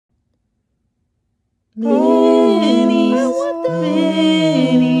Minis, I want the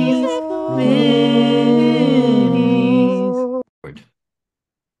minis, minis.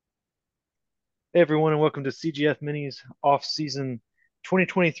 Hey everyone, and welcome to CGF Minis Offseason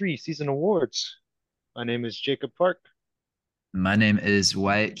 2023 Season Awards. My name is Jacob Park. My name is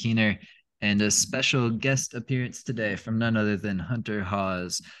Wyatt Keener, and a special guest appearance today from none other than Hunter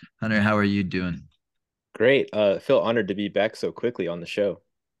Hawes. Hunter, how are you doing? Great. Feel honored to be back so quickly on the show.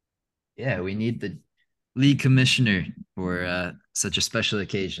 Yeah, we need the league commissioner for such a special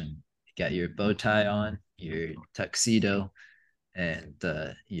occasion. You got your bow tie on, your tuxedo, and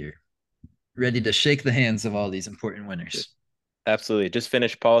you're ready to shake the hands of all these important winners. Absolutely. Just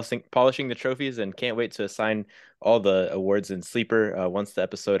finished polishing the trophies and can't wait to assign all the awards in Sleeper once the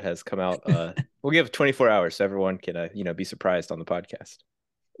episode has come out. We'll give 24 hours so everyone can be surprised on the podcast.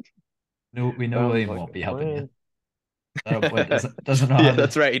 No, we know Sounds William like won't a be helping you. plan. Oh boy, doesn't know how Yeah, to.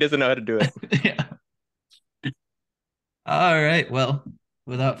 that's right. He doesn't know how to do it. Yeah. All right. Well,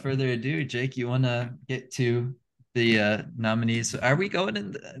 without further ado, Jake, you want to get to the nominees? Are we going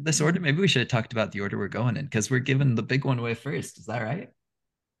in this order? Maybe we should have talked about the order we're going in because we're giving the big one away first. Is that right?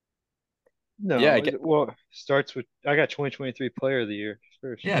 Yeah, No, well, starts with I got 2023 Player of the Year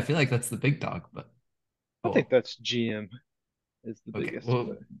first. Yeah, I feel like that's the big dog, but I think cool. that's GM is the Okay, biggest, well,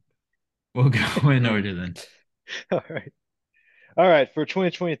 but we'll go in Hmm. order then. all right. All right, for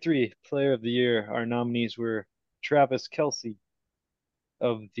 2023 Player of the Year, our nominees were Travis Kelce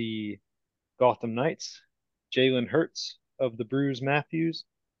of the Gotham Knights, Jalen Hurts of the Bruise Matthews,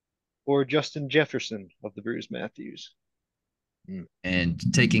 or Justin Jefferson of the Bruise Matthews. And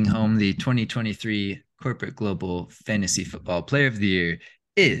taking home the 2023 Corporate Global Fantasy Football Player of the Year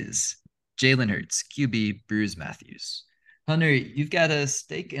is Jalen Hurts, QB Bruce Matthews. Hunter, you've got a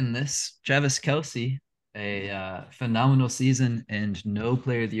stake in this. Travis Kelce, a phenomenal season and no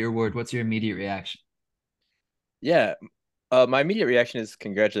Player of the Year award. What's your immediate reaction? Yeah. My immediate reaction is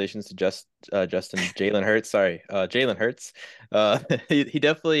congratulations to Justin Jalen Hurts. Sorry, Jalen Hurts. He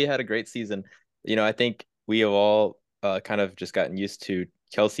definitely had a great season. I think we have all kind of just gotten used to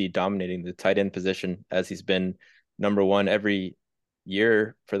Kelsey dominating the tight end position as he's been number one every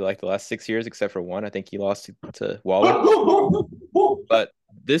year for like the last 6 years, except for one. I think he lost to Waller. But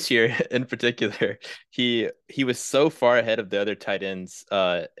this year in particular, he was so far ahead of the other tight ends.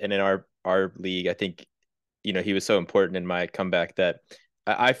 And in our league, I think he was so important in my comeback that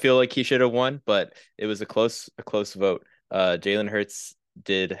I feel like he should have won, but it was a close vote. Jalen Hurts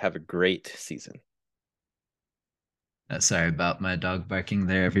did have a great season. Sorry about my dog barking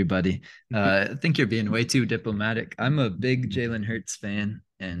there, everybody. I think you're being way too diplomatic. I'm a big Jalen Hurts fan,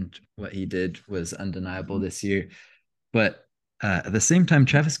 and what he did was undeniable this year. But at the same time,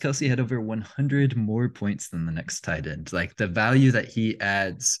 Travis Kelce had over 100 more points than the next tight end. Like the value that he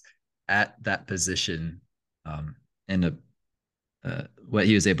adds at that position, and what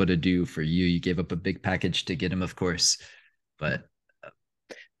he was able to do for you. You gave up a big package to get him, of course, but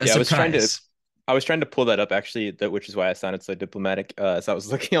a Yeah, surprise. I was trying to pull that up actually, which is why I sounded so diplomatic as I was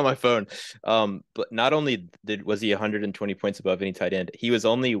looking on my phone. But not only was he 120 points above any tight end, he was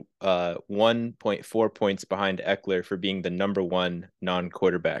only 1.4 points behind Eckler for being the number one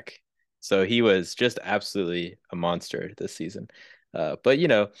non-quarterback. So he was just absolutely a monster this season. But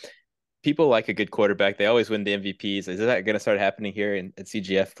people like a good quarterback. They always win the MVPs. Is that going to start happening here at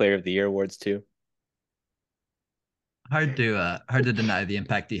CGF Player of the Year awards too? Hard to deny the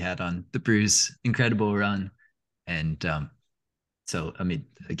impact he had on the Brews' incredible run. And so I mean,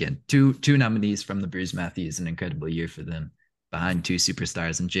 again, two nominees from the Brews Matthews, an incredible year for them, behind two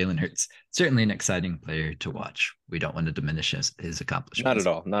superstars and Jalen Hurts. Certainly an exciting player to watch. We don't want to diminish his Not at accomplishments.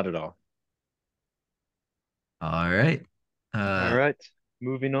 all. Not at all. All right. All Uh right,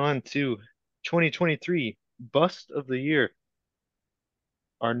 moving on to 2023 Bust of the Year.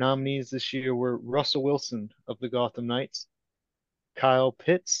 Our nominees this year were Russell Wilson of the Gotham Knights, Kyle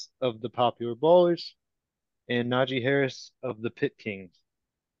Pitts of the Popular Ballers, and Najee Harris of the Pit Kings.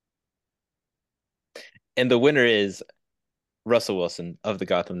 And the winner is Russell Wilson of the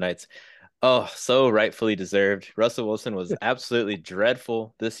Gotham Knights. Oh, so rightfully deserved. Russell Wilson was absolutely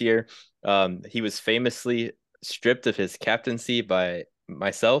dreadful this year. He was famously stripped of his captaincy by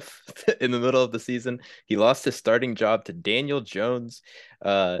myself in the middle of the season. He lost his starting job to Daniel Jones.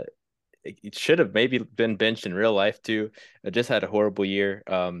 Uh, it should have maybe been benched in real life too. Just had a horrible year.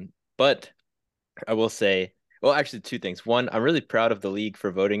 But I will say, well, actually, two things. One, I'm really proud of the league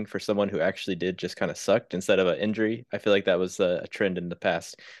for voting for someone who actually did just kind of sucked instead of an injury. I feel like that was a trend in the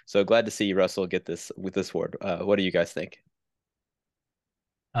past. So glad to see Russell get this with this award. What do you guys think?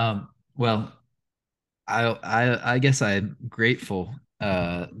 well, I guess I'm grateful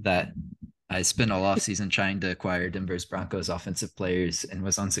that I spent all offseason trying to acquire Denver's Broncos offensive players and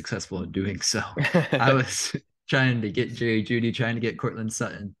was unsuccessful in doing so. I was trying to get Jerry Jeudy, trying to get Cortland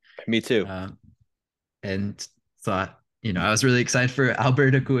Sutton, Me too. and thought, I was really excited for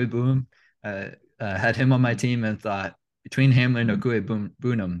Albert Okueboom. Had him on my team and thought between Hamlin and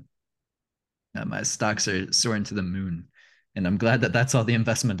Okueboom, my stocks are soaring to the moon. And I'm glad that that's all the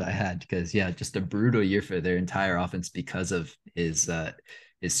investment I had because, yeah, just a brutal year for their entire offense because of his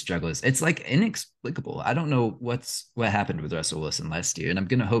struggles. It's like inexplicable. I don't know what happened with Russell Wilson last year, and I'm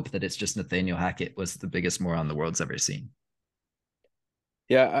gonna hope that it's just Nathaniel Hackett was the biggest moron the world's ever seen.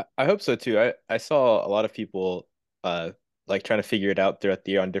 Yeah, I hope so too. I saw a lot of people like trying to figure it out throughout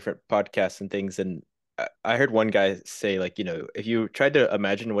the year on different podcasts and things. And I heard one guy say, like, if you tried to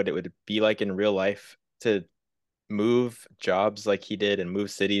imagine what it would be like in real life to move jobs like he did and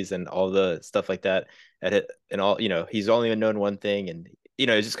move cities and all the stuff like that and all, he's only known one thing and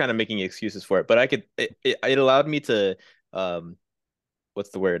he's just kind of making excuses for it. But it allowed me to what's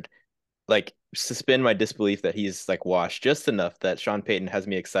the word? Like suspend my disbelief that he's like washed just enough that Sean Payton has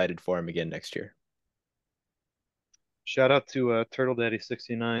me excited for him again next year. Shout out to Turtle Daddy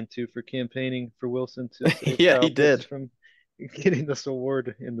 69 too for campaigning for Wilson to save Yeah, Kyle he Pitts did. from getting this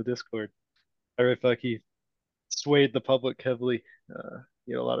award in the Discord. I really feel like he swayed the public heavily. A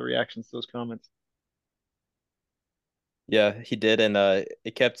lot of reactions to those comments. Yeah, he did, and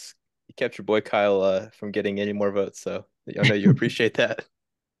it kept your boy Kyle from getting any more votes. So I know you appreciate that.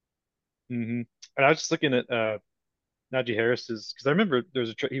 And I was just looking at Najee Harris's because I remember there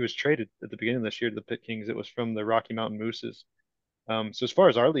was he was traded at the beginning of this year to the Pit Kings. It was from the Rocky Mountain Mooses. So as far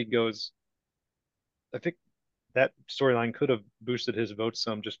as our league goes, I think that storyline could have boosted his votes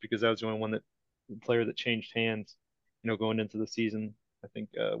some just because that was the only player that changed hands, going into the season. I think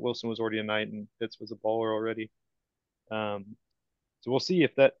Wilson was already a Knight and Pitts was a baller already. So we'll see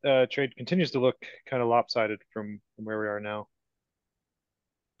if that trade continues to look kind of lopsided from where we are now.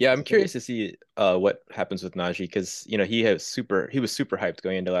 Yeah, I'm curious to see what happens with Najee because he was super hyped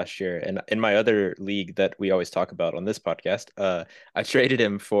going into last year, and in my other league that we always talk about on this podcast, I traded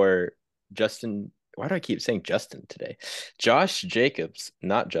him for Justin. Why do I keep saying Justin today? Josh Jacobs,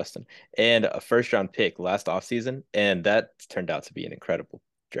 not Justin, and a first round pick last offseason, and that turned out to be an incredible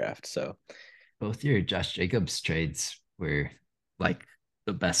draft. So Both your Josh Jacobs trades were like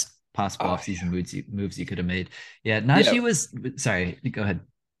the best possible offseason moves you could have made. Yeah, Najee was sorry, go ahead.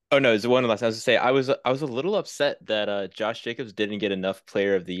 Oh no, it's one last. I was to say I was a little upset that Josh Jacobs didn't get enough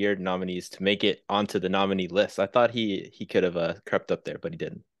Player of the Year nominees to make it onto the nominee list. I thought he could have crept up there, but he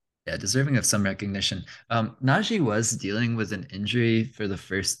didn't. Yeah, deserving of some recognition. Najee was dealing with an injury for the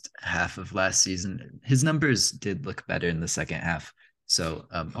first half of last season. His numbers did look better in the second half. So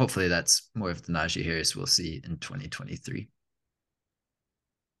hopefully that's more of the Najee Harris we'll see in 2023.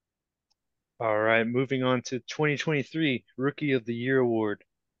 All right, moving on to 2023 Rookie of the Year award.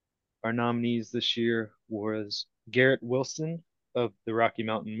 Our nominees this year was Garrett Wilson of the Rocky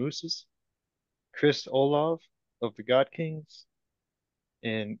Mountain Mooses, Chris Olave of the God Kings,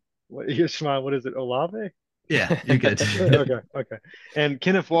 and what you're smiling, what is it, Olave? Yeah, you're good. Okay. And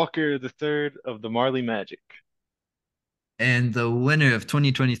Kenneth Walker the third of the Marley Magic. And the winner of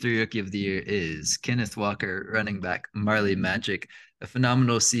 2023 Rookie of the Year is Kenneth Walker, running back Marley Magic. A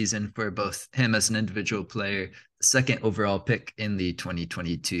phenomenal season for both him as an individual player, the second overall pick in the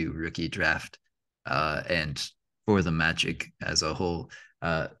 2022 rookie draft, and for the Magic as a whole.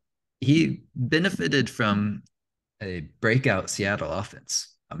 He benefited from a breakout Seattle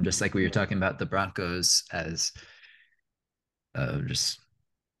offense, just like we were talking about the Broncos as just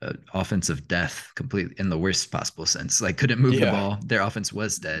offensive death completely in the worst possible sense. Like couldn't move the ball. Their offense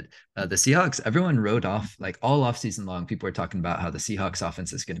was dead. The Seahawks, everyone wrote off like all offseason long. People were talking about how the Seahawks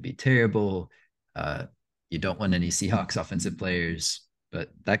offense is going to be terrible. You don't want any Seahawks offensive players,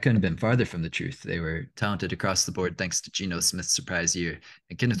 but that couldn't have been farther from the truth. They were talented across the board thanks to Geno Smith's surprise year.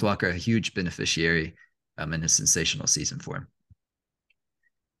 And Kenneth Walker, a huge beneficiary in a sensational season for him.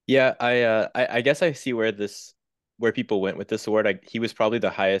 Yeah, I guess I see where people went with this award. He was probably the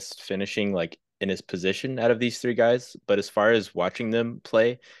highest finishing like in his position out of these three guys. But as far as watching them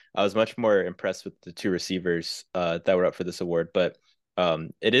play, I was much more impressed with the two receivers that were up for this award. But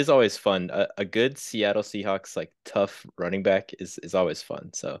it is always fun. A good Seattle Seahawks like tough running back is always fun.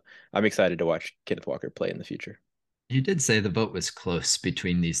 So I'm excited to watch Kenneth Walker play in the future. You did say the vote was close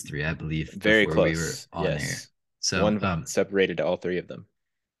between these three, I believe, very before close. We were on air. So one vote separated all three of them.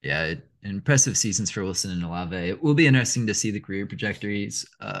 Yeah, impressive seasons for Wilson and Olave. It will be interesting to see the career trajectories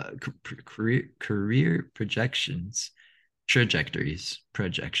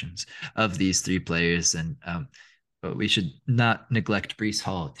of these three players. And but we should not neglect Breece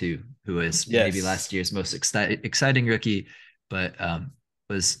Hall too, who is maybe Yes. last year's most exciting rookie, but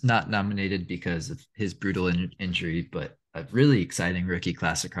was not nominated because of his brutal injury. But a really exciting rookie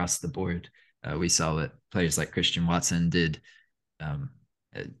class across the board. We saw what players like Christian Watson did um,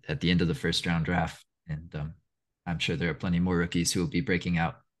 at the end of the first round draft, and I'm sure there are plenty more rookies who will be breaking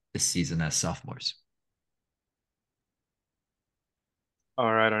out this season as sophomores.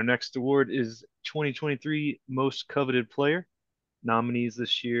 All right, our next award is 2023 Most Coveted Player. Nominees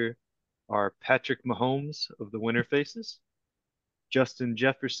this year are Patrick Mahomes of the Winter Faces, Justin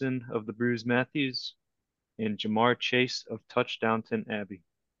Jefferson of the Bruise Matthews, and Jamar Chase of Touchdownton Abbey.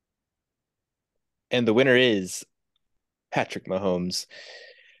 And the winner is Patrick Mahomes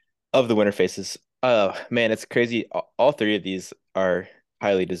of the Winter Faces. Man, it's crazy. All three of these are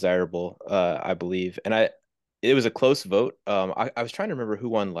highly desirable, I believe. And it was a close vote. I was trying to remember who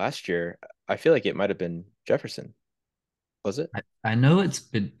won last year. I feel like it might have been Jefferson. Was it? I know it's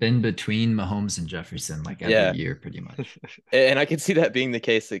been between Mahomes and Jefferson like every Yeah. year, pretty much. And I can see that being the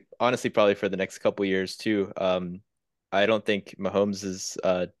case, like, honestly, probably for the next couple years too. I don't think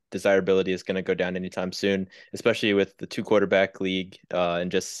Mahomes' desirability is going to go down anytime soon, especially with the two quarterback league,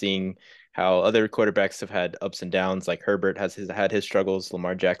 and just seeing how other quarterbacks have had ups and downs. Like Herbert had his struggles,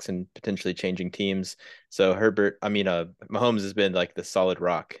 Lamar Jackson potentially changing teams. So Mahomes has been like the solid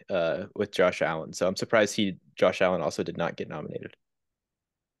rock with Josh Allen. So I'm surprised Josh Allen also did not get nominated.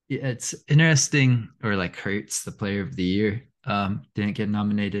 Yeah, it's interesting, or like Hurts, the player of the year, didn't get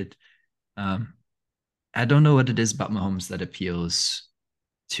nominated. Um, I don't know what it is about Mahomes that appeals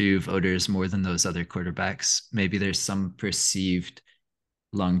to voters more than those other quarterbacks. Maybe there's some perceived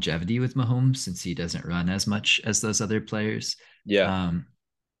longevity with Mahomes since he doesn't run as much as those other players. Yeah. Um,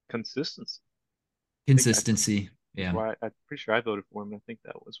 Consistency. consistency, That's yeah. why I'm pretty sure I voted for him. I think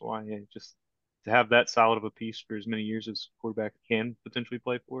that was why. Yeah, just to have that solid of a piece for as many years as quarterback can potentially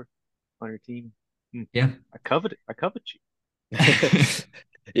play for on your team. Hmm. Yeah. I covet it. I covet you.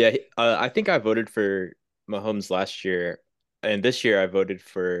 Yeah, I think I voted for Mahomes last year, and this year I voted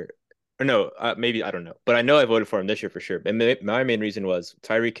for, or no, maybe I don't know, but I know I voted for him this year for sure. And my main reason was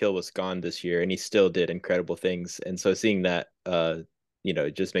Tyreek Hill was gone this year, and he still did incredible things. And so seeing that,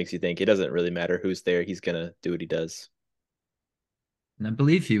 it just makes you think it doesn't really matter who's there; he's gonna do what he does. And I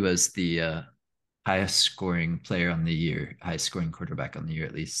believe he was the highest scoring player on the year, highest scoring quarterback on the year,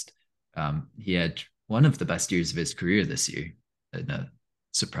 at least. He had one of the best years of his career this year. And a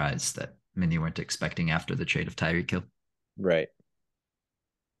surprise that many weren't expecting after the trade of Tyreek Hill. Right.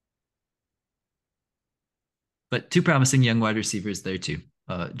 But two promising young wide receivers there too.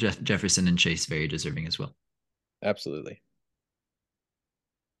 Jefferson and Chase very deserving as well. Absolutely.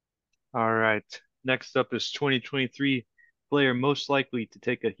 All right. Next up is 2023 player most likely to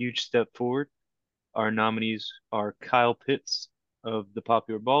take a huge step forward. Our nominees are Kyle Pitts of the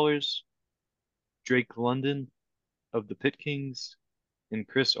Popular Ballers, Drake London of the Pit Kings, and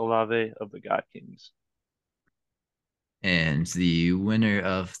Chris Olave of the God Kings. And the winner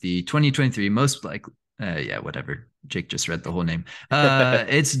of the 2023 most likely, yeah, whatever. Jake just read the whole name.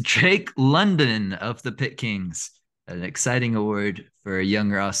 It's Drake London of the Pit Kings, an exciting award for a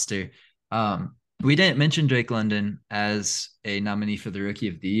young roster. We didn't mention Drake London as a nominee for the Rookie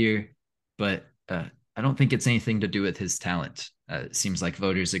of the Year, but I don't think it's anything to do with his talent. It seems like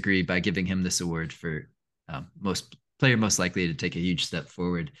voters agree by giving him this award for most likely to take a huge step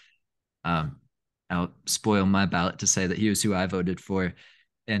forward. I'll spoil my ballot to say that he was who I voted for,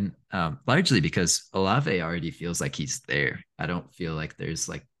 and largely because Olave already feels like he's there. I don't feel like there's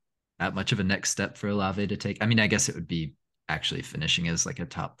like that much of a next step for Olave to take. I mean, I guess it would be actually finishing as like a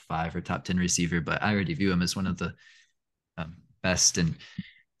top 5 or top 10 receiver, but I already view him as one of the best. And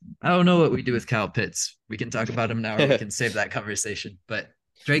I don't know what we do with Kyle Pitts. We can talk about him now, or we can save that conversation. But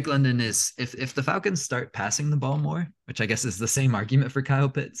Drake London is, if the Falcons start passing the ball more, which I guess is the same argument for Kyle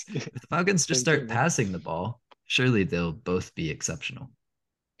Pitts, if the Falcons just start passing the ball, surely they'll both be exceptional.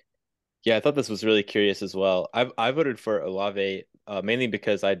 Yeah, I thought this was really curious as well. I voted for Olave mainly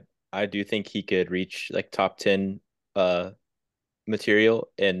because I do think he could reach like top 10 material.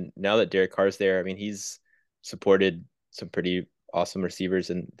 And now that Derek Carr's there, I mean, he's supported some pretty awesome receivers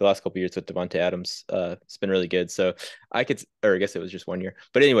in the last couple of years with Devontae Adams. It's been really good. So I guess it was just 1 year.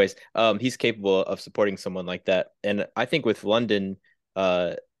 But anyways, he's capable of supporting someone like that. And I think with London,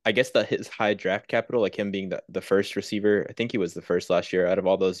 I guess that his high draft capital, like him being the first receiver, I think he was the first last year out of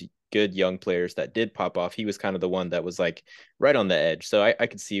all those good young players that did pop off. He was kind of the one that was like right on the edge. So I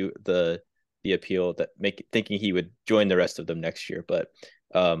could see the appeal that thinking he would join the rest of them next year. But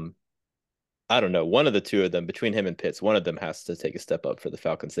I don't know. One of the two of them, between him and Pitts, one of them has to take a step up for the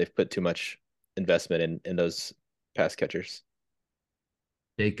Falcons. They've put too much investment in those pass catchers.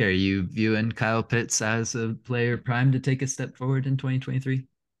 Jake, are you viewing Kyle Pitts as a player primed to take a step forward in 2023?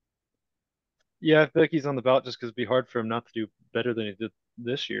 Yeah, I feel like he's on the ballot just because it'd be hard for him not to do better than he did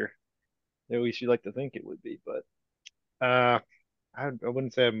this year. At least you'd like to think it would be, but I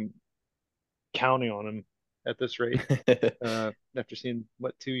wouldn't say I'm counting on him at this rate. After seeing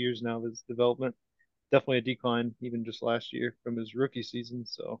what 2 years now of his development, definitely a decline even just last year from his rookie season.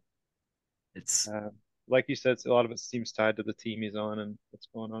 So, It's uh, like you said, a lot of it seems tied to the team he's on and what's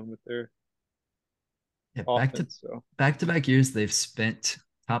going on with their yeah, offense. So, back to back years they've spent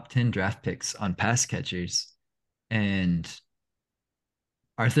top 10 draft picks on pass catchers, and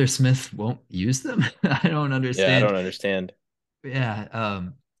Arthur Smith won't use them. I don't Yeah, I understand. don't understand. Yeah,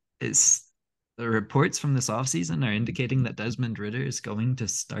 it's the reports from this offseason are indicating that Desmond Ridder is going to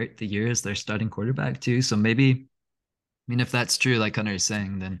start the year as their starting quarterback too. So maybe, I mean, if that's true, like Hunter is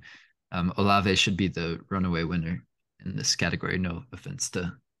saying, then Olave should be the runaway winner in this category. No offense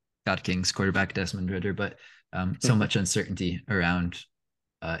to God King's quarterback Desmond Ridder, but so much uncertainty around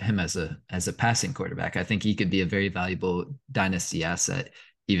him as a passing quarterback. I think he could be a very valuable dynasty asset,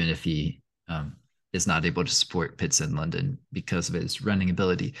 even if he is not able to support Pitts in London because of his running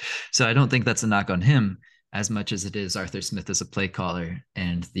ability. So I don't think that's a knock on him as much as it is Arthur Smith as a play caller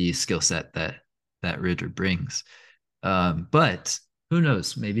and the skill set that Ritter brings. But who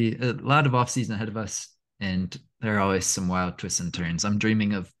knows? Maybe a lot of offseason ahead of us, and there are always some wild twists and turns. I'm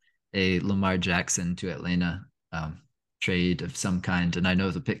dreaming of a Lamar Jackson to Atlanta trade of some kind, and I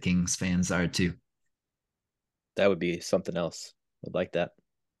know the Pit Kings fans are too. That would be something else. I'd like that.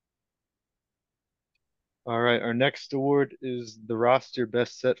 all right, our next award is the roster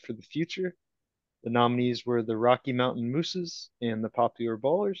best set for the future. The nominees were the Rocky Mountain Mooses and the Popular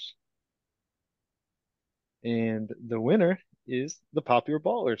Ballers. And the winner is the Popular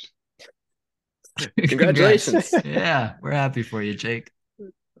Ballers. Congrats. Congratulations. Yeah, we're happy for you, Jake.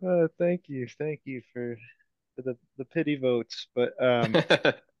 Thank you. Thank you for the pity votes. But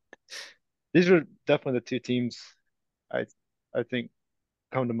these are definitely the two teams I I think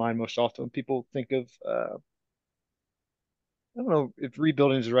come to mind most often when people think of I don't know if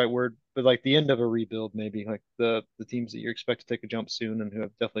rebuilding is the right word, but like the end of a rebuild, maybe like the teams that you expect to take a jump soon and who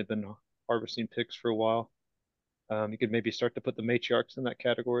have definitely been harvesting picks for a while. You could maybe start to put the matriarchs in that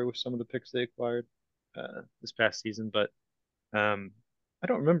category with some of the picks they acquired this past season, but um, I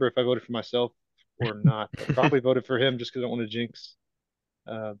don't remember if I voted for myself or not. I probably voted for him just because I don't want to jinx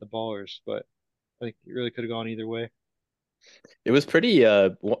the Ballers, but I think it really could have gone either way. It was pretty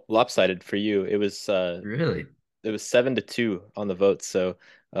lopsided for you. Really? It was 7-2 on the vote. So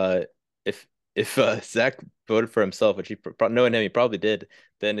uh if Zach voted for himself, which knowing him, he probably did,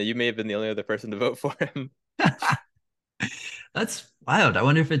 then you may have been the only other person to vote for him. That's wild. I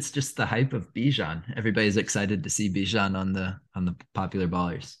wonder if it's just the hype of Bijan. Everybody's excited to see Bijan on the popular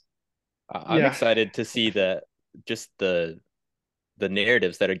ballers. I'm Yeah, excited to see that just the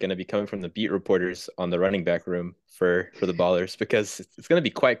narratives that are going to be coming from the beat reporters on the running back room for the ballers, because it's going to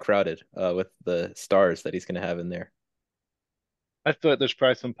be quite crowded with the stars that he's going to have in there. I feel like there's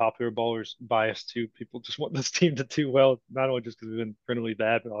probably some Popular Ballers bias too. People just want this team to do well, not only just because they've been criminally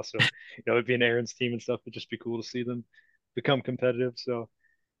bad, but also, it'd be an Aaron's team and stuff. It'd just be cool to see them become competitive. So,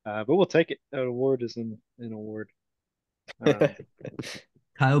 but we'll take it. An award is an award. Um,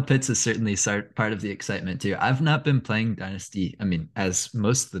 Kyle Pitts is certainly part of the excitement too. I've not been playing Dynasty. I mean, as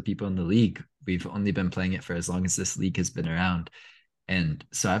most of the people in the league, we've only been playing it for as long as this league has been around. And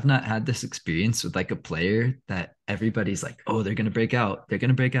so I've not had this experience with like a player that everybody's like, oh, they're going to break out. They're going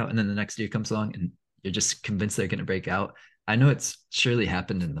to break out. And then the next year comes along and you're just convinced they're going to break out. I know it's surely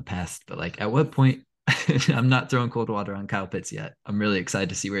happened in the past, but like at what point, I'm not throwing cold water on Kyle Pitts yet. I'm really excited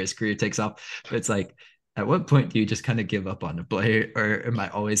to see where his career takes off. But it's like, at what point do you just kind of give up on a player, or am I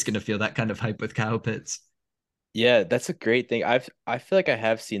always going to feel that kind of hype with Kyle Pitts? Yeah, that's a great thing. I feel like I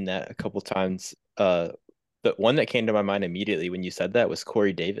have seen that a couple times. The one that came to my mind immediately when you said that was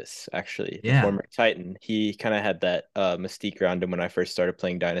Corey Davis, actually, the Yeah. former Titan. He kind of had that mystique around him when I first started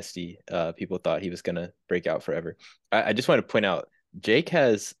playing Dynasty. People thought he was gonna break out forever. I just want to point out, Jake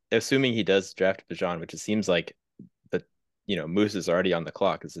has, assuming he does draft Bijan, which it seems like the Moose is already on the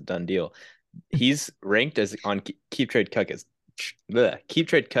clock. It's a done deal. He's ranked as on keep trade cut as keep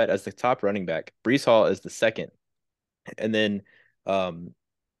trade cut as the top running back. Brees Hall is the second, and then um,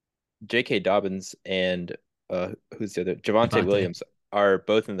 J.K. Dobbins and who's the other? Javonte Devontae. Williams are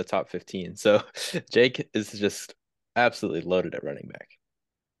both in the top 15. So Jake is just absolutely loaded at running back.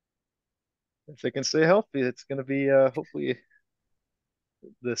 if they can stay healthy, it's going to be hopefully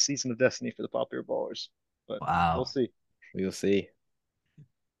the season of destiny for the Popular Ballers. But we'll Wow. see. We will see.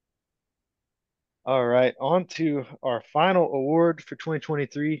 All right, on to our final award for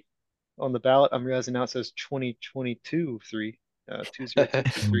 2023 on the ballot. I'm realizing now it says 2022-3,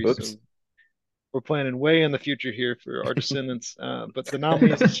 2022-3. Whoops. So we're planning way in the future here for our descendants. But the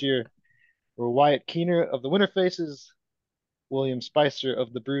nominees this year were Wyatt Keener of the Winter Faces, William Spicer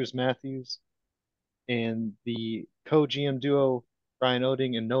of the Bruise Matthews, and the co-GM duo Brian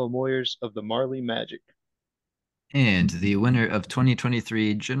Oding and Noah Moyers of the Marley Magic. And the winner of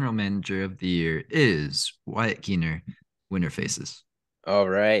 2023 General Manager of the Year is Wyatt Keener, Winter Faces. All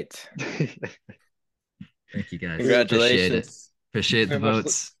right. Thank you guys. Congratulations. Appreciate the Very much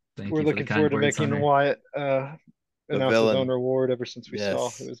votes. Thank We're you for the looking kind forward to words, making Hunter. Wyatt announce the villain. donor award ever since we saw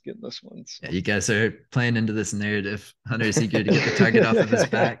Yes. who was getting this one. So. Yeah, you guys are playing into this narrative. Hunter is eager to get the target off of his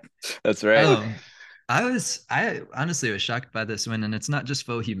back. That's right. I honestly was shocked by this win, and it's not just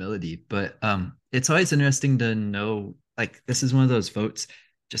faux humility, but it's always interesting to know, like, this is one of those votes,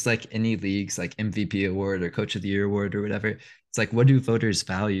 just like any leagues, like MVP award or Coach of the Year award or whatever. It's like, what do voters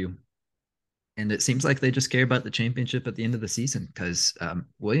value? And it seems like they just care about the championship at the end of the season, because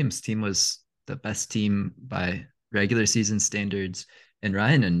Williams' team was the best team by regular season standards, and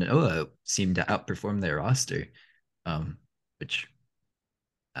Ryan and Noah seemed to outperform their roster, which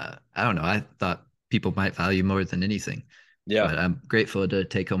I don't know. I thought people might value more than anything. Yeah. But I'm grateful to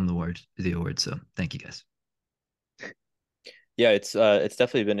take home the award. So thank you guys. Yeah, it's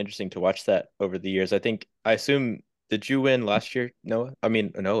definitely been interesting to watch that over the years. I assume, did you win last year, Noah? I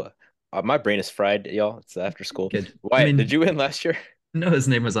mean, Noah. My brain is fried, y'all. It's after school. Good. Wyatt, did you win last year? No, his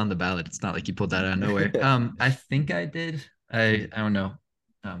name was on the ballot. It's not like you pulled that out of nowhere. I think I did. I don't know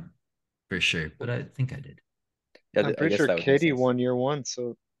for sure, but I think I did. Yeah, I'm pretty sure Katie won year one,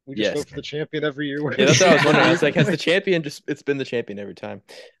 so we just vote for the champion every year. Yeah, that's what I was wondering. I was like, has the champion it's been the champion every time?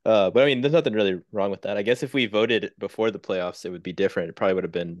 But I mean, there's nothing really wrong with that. I guess if we voted before the playoffs, it would be different. It probably would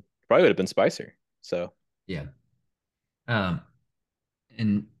have been Spicer. So yeah.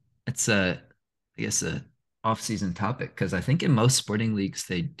 And it's I guess a off-season topic, because I think in most sporting leagues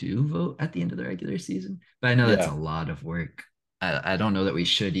they do vote at the end of the regular season, but I know that's a lot of work. I don't know that we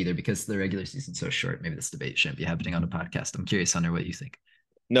should either, because the regular season's so short. Maybe this debate shouldn't be happening on a podcast. I'm curious, Hunter, what you think.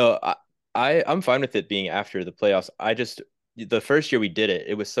 No, I'm fine with it being after the playoffs. The first year we did it,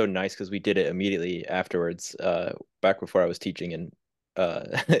 it was so nice because we did it immediately afterwards, back before I was teaching, and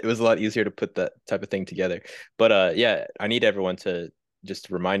it was a lot easier to put that type of thing together. But yeah, I need everyone to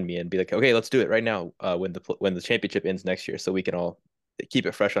just remind me and be like, okay, let's do it right now, when the championship ends next year, so we can all keep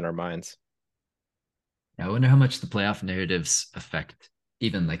it fresh on our minds. I wonder how much the playoff narratives affect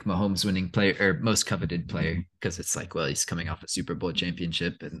even like Mahomes winning player or most coveted player, because it's like, well, he's coming off a Super Bowl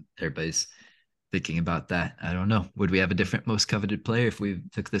championship and everybody's thinking about that. I don't know. Would we have a different most coveted player if we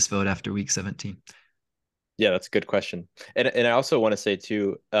took this vote after week 17? Yeah, that's a good question. And I also want to say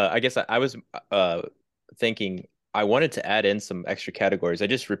too, I guess I was thinking I wanted to add in some extra categories. I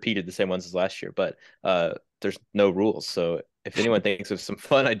just repeated the same ones as last year, but there's no rules. So if anyone thinks of some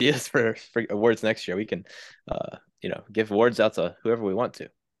fun ideas for awards next year, we can give awards out to whoever we want to.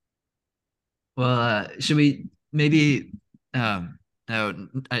 Well, should we maybe no,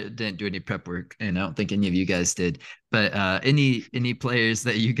 I didn't do any prep work, and I don't think any of you guys did, but any players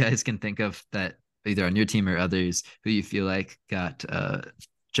that you guys can think of that either on your team or others who you feel like got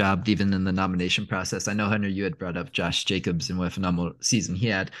jobbed even in the nomination process? I know, Hunter, you had brought up Josh Jacobs and what a phenomenal season he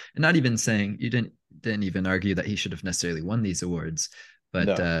had, and not even saying you didn't even argue that he should have necessarily won these awards, but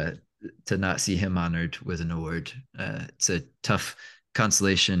no. To not see him honored with an award, it's a tough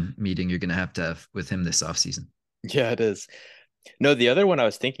consolation meeting you're going to have with him this offseason. Yeah, it is. No, the other one I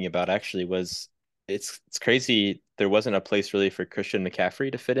was thinking about actually was it's crazy there wasn't a place really for Christian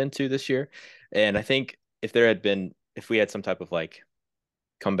McCaffrey to fit into this year. And I think if we had some type of like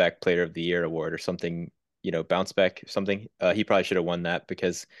comeback player of the year award or something, bounce back something, he probably should have won that,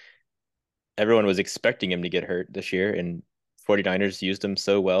 because everyone was expecting him to get hurt this year, and 49ers used him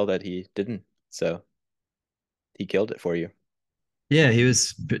so well that he didn't. So he killed it for you. Yeah, he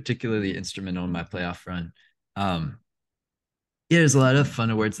was particularly instrumental in my playoff run. Yeah, there's a lot of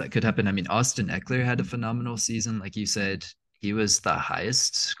fun awards that could happen. I mean, Austin Eckler had a phenomenal season. Like you said, he was the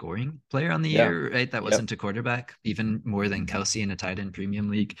highest scoring player on the year, right? That wasn't a quarterback, even more than Kelsey in a tight end premium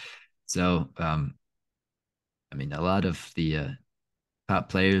league. So, I mean, a lot of the top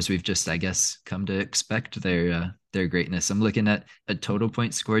players we've just, I guess, come to expect their greatness. I'm looking at a total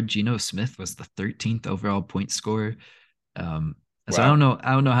point scored. Geno Smith was the 13th overall point scorer. So wow.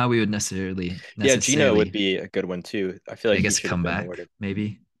 I don't know how we would necessarily. Yeah, Geno would be a good one too. I feel like I guess comeback,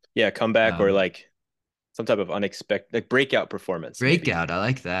 maybe. Yeah, comeback or like some type of unexpected, like breakout performance. Breakout, maybe. I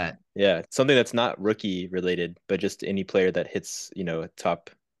like that. Yeah, something that's not rookie related, but just any player that hits, a top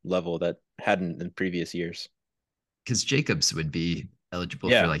level that hadn't in previous years. Because Jacobs would be eligible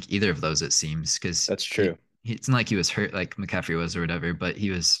for Yeah, like either of those, it seems. Because that's true. it's not like he was hurt like McCaffrey was or whatever, but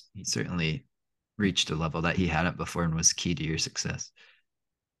he certainly reached a level that he hadn't before and was key to your success.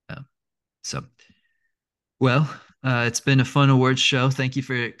 So, well, it's been a fun awards show. Thank you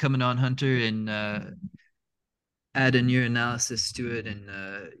for coming on, Hunter, and adding your analysis to it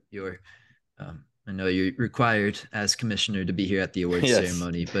and your. I know you're required as commissioner to be here at the awards Yes.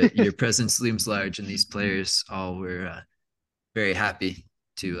 ceremony, but your presence looms large, and these players all were very happy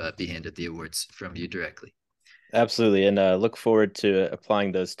to be handed the awards from you directly. Absolutely, and look forward to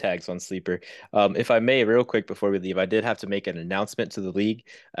applying those tags on Sleeper. If I may, real quick before we leave, I did have to make an announcement to the league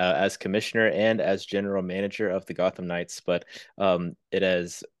as commissioner and as general manager of the Gotham Knights, but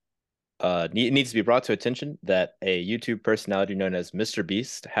it needs to be brought to attention that a YouTube personality known as Mr.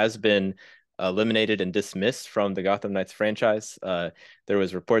 Beast has been eliminated and dismissed from the Gotham Knights franchise. There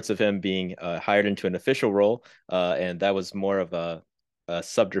was reports of him being hired into an official role, and that was more of a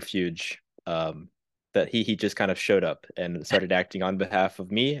subterfuge. That he just kind of showed up and started acting on behalf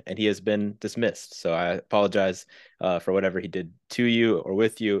of me, and he has been dismissed. So I apologize for whatever he did to you or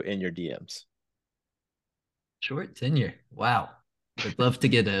with you in your DMs. Short tenure. Wow. I'd love to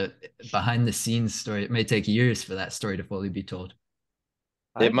get a behind the scenes story. It may take years for that story to fully be told.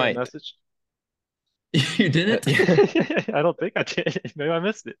 It might. Message. You didn't? I don't think I did. Maybe I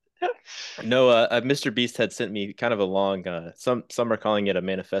missed it. No, Mr. Beast had sent me kind of a long, some are calling it a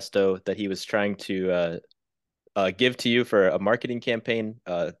manifesto that he was trying to give to you for a marketing campaign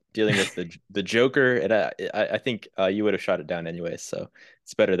dealing with the Joker, and I think you would have shot it down anyway, so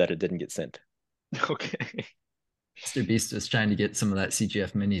it's better that it didn't get sent. Okay. Mr. Beast was trying to get some of that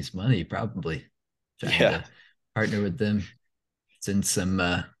CGF Minis money, probably trying to partner with them, send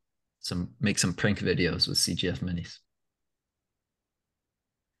make some prank videos with CGF Minis.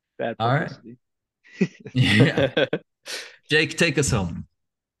 Bad publicity. All right. Yeah. Jake, take us home.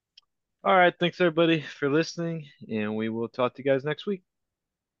 All right. Thanks everybody for listening, and we will talk to you guys next week.